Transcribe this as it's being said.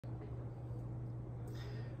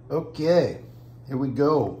Okay, here we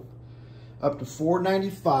go. Up to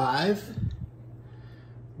 495.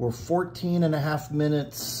 We're 14 and a half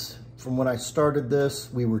minutes from when I started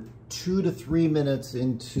this. We were 2 to 3 minutes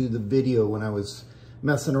into the video when I was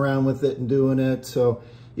messing around with it and doing it. So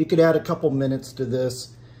you could add a couple minutes to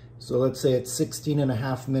this. So let's say it's 16 and a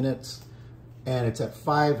half minutes and it's at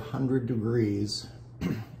 500 degrees.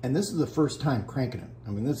 And this is the first time cranking it. I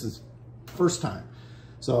mean, this is first time.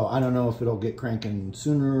 So I don't know if it'll get cranking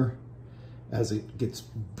sooner as it gets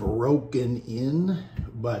broken in.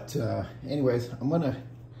 But anyways, I'm gonna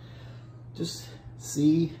just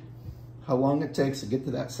see how long it takes to get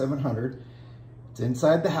to that 700. It's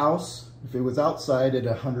inside the house. If it was outside at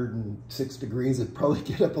 106 degrees, it'd probably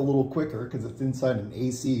get up a little quicker because it's inside an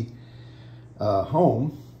AC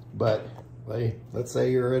home. But let's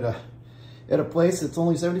say you're at a place that's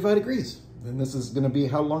only 75 degrees, then this is gonna be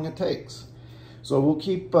how long it takes. So we'll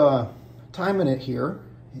keep timing it here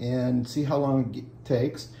and see how long it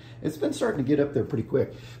takes. It's been starting to get up there pretty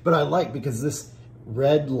quick, but I like because this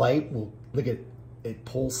red light will, look at it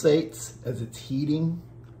pulsates as it's heating.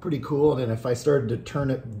 Pretty cool. And then if I started to turn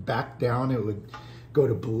it back down, it would go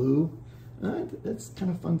to blue. That's kind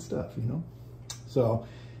of fun stuff, you know? So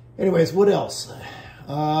anyways, what else?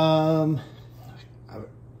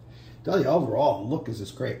 Tell you overall, the look is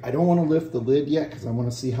just great. I don't want to lift the lid yet because I want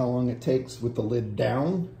to see how long it takes with the lid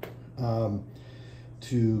down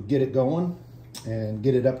to get it going and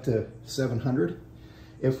get it up to 700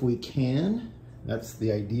 if we can. That's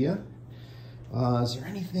the idea. Is there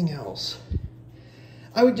anything else?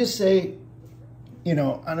 I would just say, you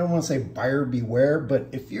know, I don't want to say buyer beware, but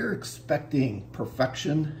if you're expecting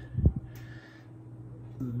perfection,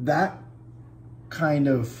 that kind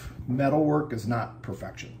of metalwork is not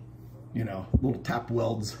perfection. You know, little tap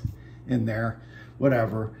welds in there,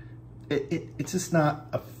 whatever. It's just not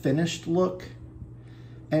a finished look.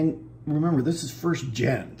 And remember, this is first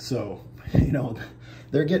gen, so, you know,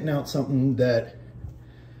 they're getting out something that,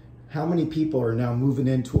 how many people are now moving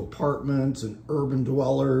into apartments and urban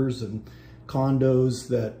dwellers and condos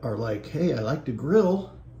that are like, hey, I like to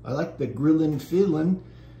grill. I like the grilling feeling,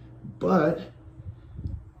 but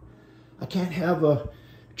I can't have a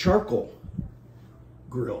charcoal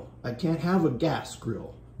grill. I can't have a gas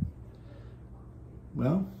grill.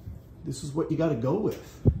 Well, this is what you got to go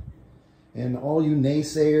with. And all you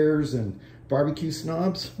naysayers and barbecue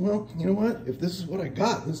snobs, well, you know what? If this is what I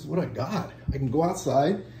got, this is what I got. I can go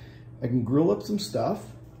outside, I can grill up some stuff,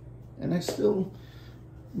 and I'm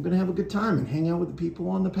gonna have a good time and hang out with the people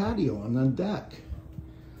on the patio, on the deck.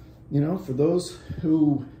 You know, for those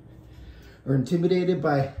who are intimidated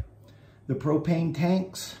by the propane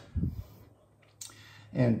tanks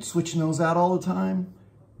and switching those out all the time,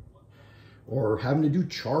 or having to do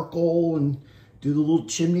charcoal and do the little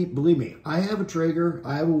chimney. Believe me, I have a Traeger,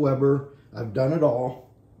 I have a Weber, I've done it all,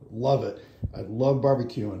 love it. I love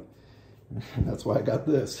barbecuing, that's why I got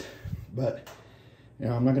this. But, you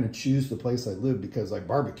know, I'm not gonna choose the place I live because I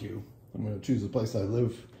barbecue. I'm gonna choose the place I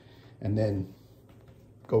live and then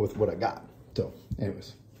go with what I got. So,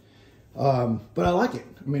 anyways, but I like it.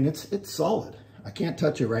 I mean, it's solid. I can't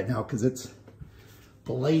touch it right now because it's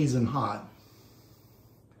blazing hot,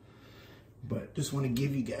 but just want to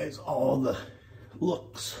give you guys all the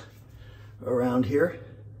looks around here.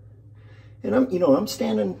 And I'm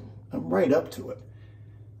right up to it,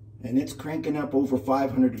 and it's cranking up over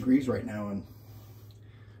 500 degrees right now, and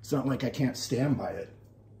it's not like I can't stand by it.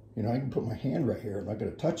 You know, I can put my hand right here. I'm not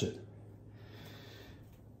going to touch it.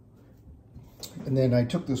 And then I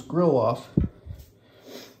took this grill off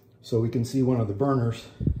so we can see one of the burners.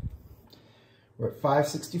 We're at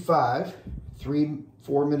 565,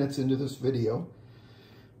 4 minutes into this video.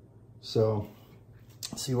 So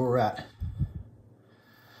let's see where we're at.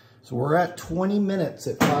 So we're at 20 minutes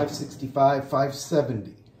at 565,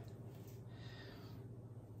 570.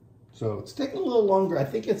 So it's taking a little longer. I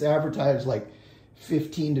think it's advertised like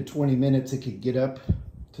 15 to 20 minutes. It could get up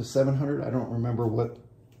to 700. I don't remember what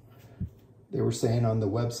they were saying on the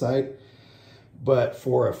website. But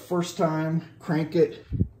for a first time, crank it,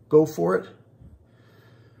 go for it.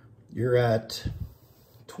 You're at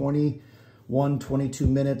 21, 22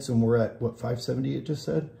 minutes, and we're at, what, 570 it just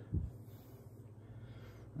said?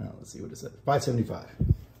 Now, let's see what it said. 575.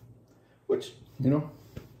 Which, you know,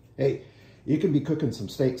 hey, you can be cooking some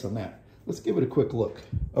steaks on that. Let's give it a quick look.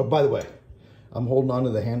 Oh, by the way, I'm holding on to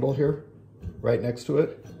the handle here, right next to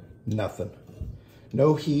it. Nothing.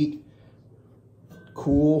 No heat,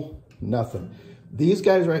 cool, nothing. These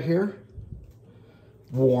guys right here,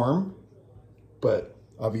 warm, but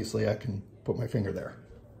obviously I can put my finger there.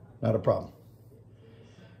 Not a problem.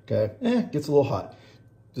 Okay, gets a little hot.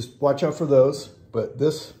 Just watch out for those. but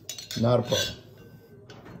this, not a problem.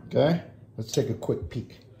 Okay, let's take a quick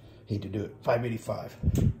peek. Hate to do it. 585.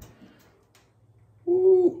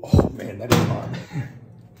 Ooh, oh man, that is hot.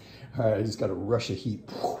 All right, I just got a rush of heat,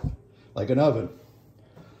 like an oven.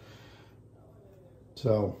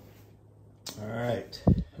 So, all right.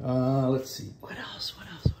 Let's see. What else?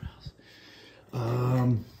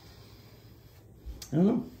 I don't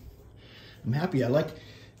know. I'm happy. I like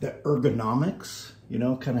the ergonomics, you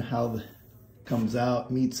know, kind of how the comes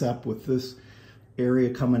out, meets up with this area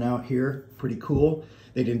coming out here. Pretty cool.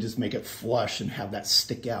 They didn't just make it flush and have that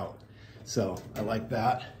stick out. So I like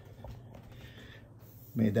that.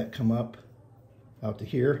 Made that come up out to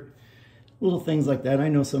here. Little things like that. I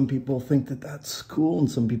know some people think that that's cool and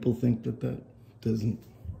some people think that that doesn't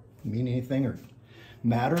mean anything or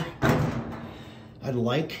matter. I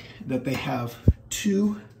like that they have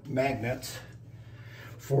 2 magnets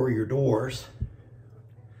for your doors.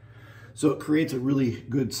 So it creates a really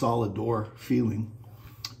good solid door feeling.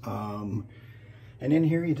 And in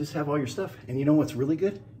here you just have all your stuff. And you know what's really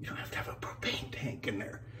good? You don't have to have a propane tank in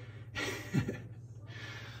there.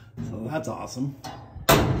 So that's awesome.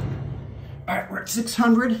 All right, we're at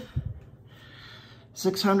 600.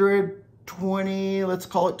 620, let's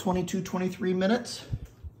call it 22, 23 minutes.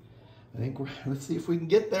 I think let's see if we can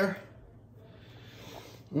get there.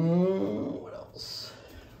 What else?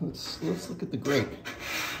 Let's look at the grate.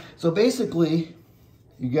 So basically,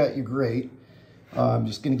 you got your grate. I'm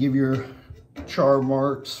just gonna give your char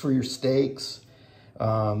marks for your steaks.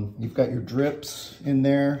 You've got your drips in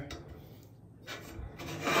there.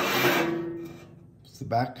 It's the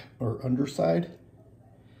back or underside.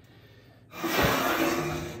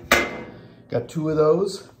 Got 2 of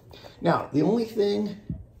those. Now, the only thing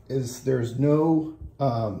is there's no,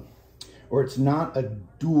 or it's not a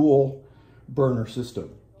dual burner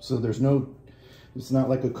system. So there's no, it's not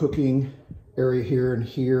like a cooking area here and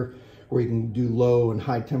here where you can do low and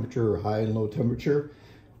high temperature or high and low temperature.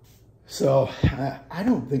 So I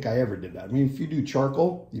don't think I ever did that. I mean, if you do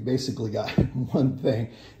charcoal, you basically got one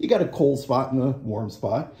thing. You got a cold spot and a warm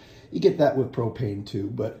spot. You get that with propane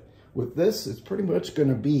too, but with this, it's pretty much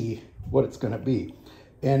gonna be what it's gonna be.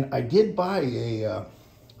 And I did buy a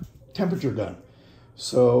temperature gun.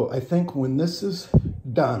 So I think when this is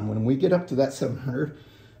done, when we get up to that 700,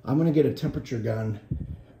 I'm gonna get a temperature gun,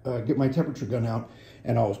 get my temperature gun out,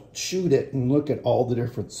 and I'll shoot it and look at all the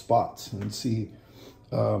different spots and see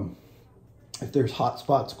if there's hot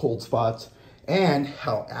spots, cold spots, and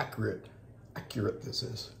how accurate this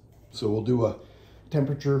is. So we'll do a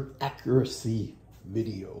temperature accuracy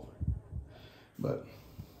video. But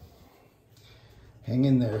hang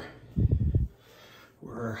in there.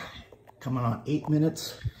 We're coming on 8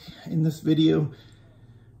 minutes in this video.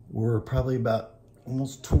 We're probably about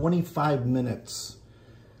almost 25 minutes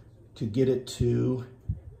to get it to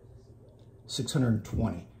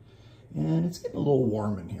 620. And it's getting a little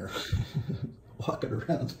warm in here. Walking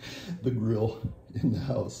around the grill in the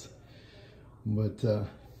house. But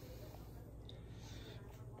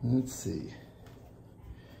let's see.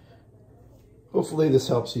 Hopefully this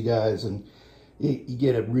helps you guys and you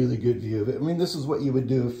get a really good view of it. I mean, this is what you would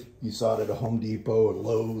do if you saw it at a Home Depot or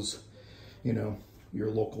Lowe's, you know, your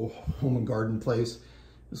local home and garden place.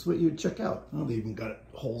 This is what you would check out. Oh, they even got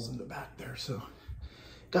holes in the back there. So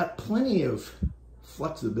got plenty of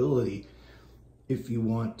flexibility if you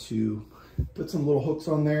want to put some little hooks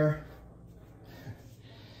on there.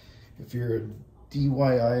 If you're a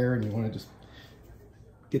DIYer and you want to just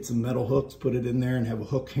get some metal hooks, put it in there and have a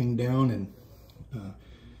hook hang down and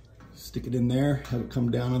stick it in there, have it come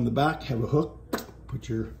down on the back, have a hook, put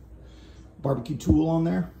your barbecue tool on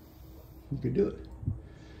there, you could do it.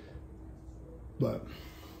 But,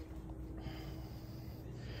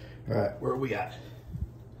 all right, where are we at?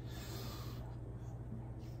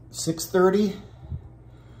 6:30,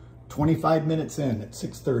 25 minutes in at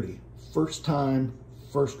 6:30. First time,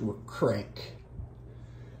 first crank.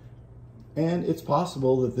 And it's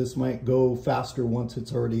possible that this might go faster once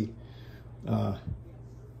it's already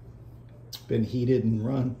been heated and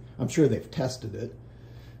run. I'm sure they've tested it.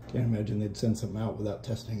 Can't imagine they'd send something out without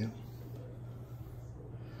testing it.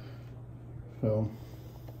 So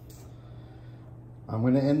I'm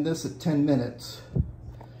going to end this at 10 minutes.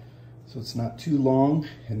 So it's not too long,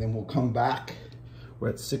 and then we'll come back. We're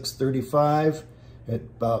at 6:35 at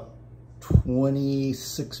about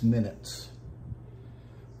 26 minutes.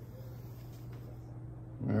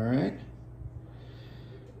 All right.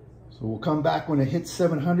 So we'll come back when it hits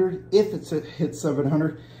 700, if it's hits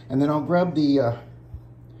 700, and then I'll grab the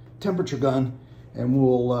temperature gun and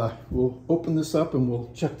we'll open this up and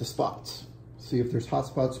we'll check the spots. See if there's hot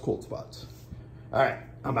spots, cold spots. All right,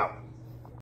 I'm out.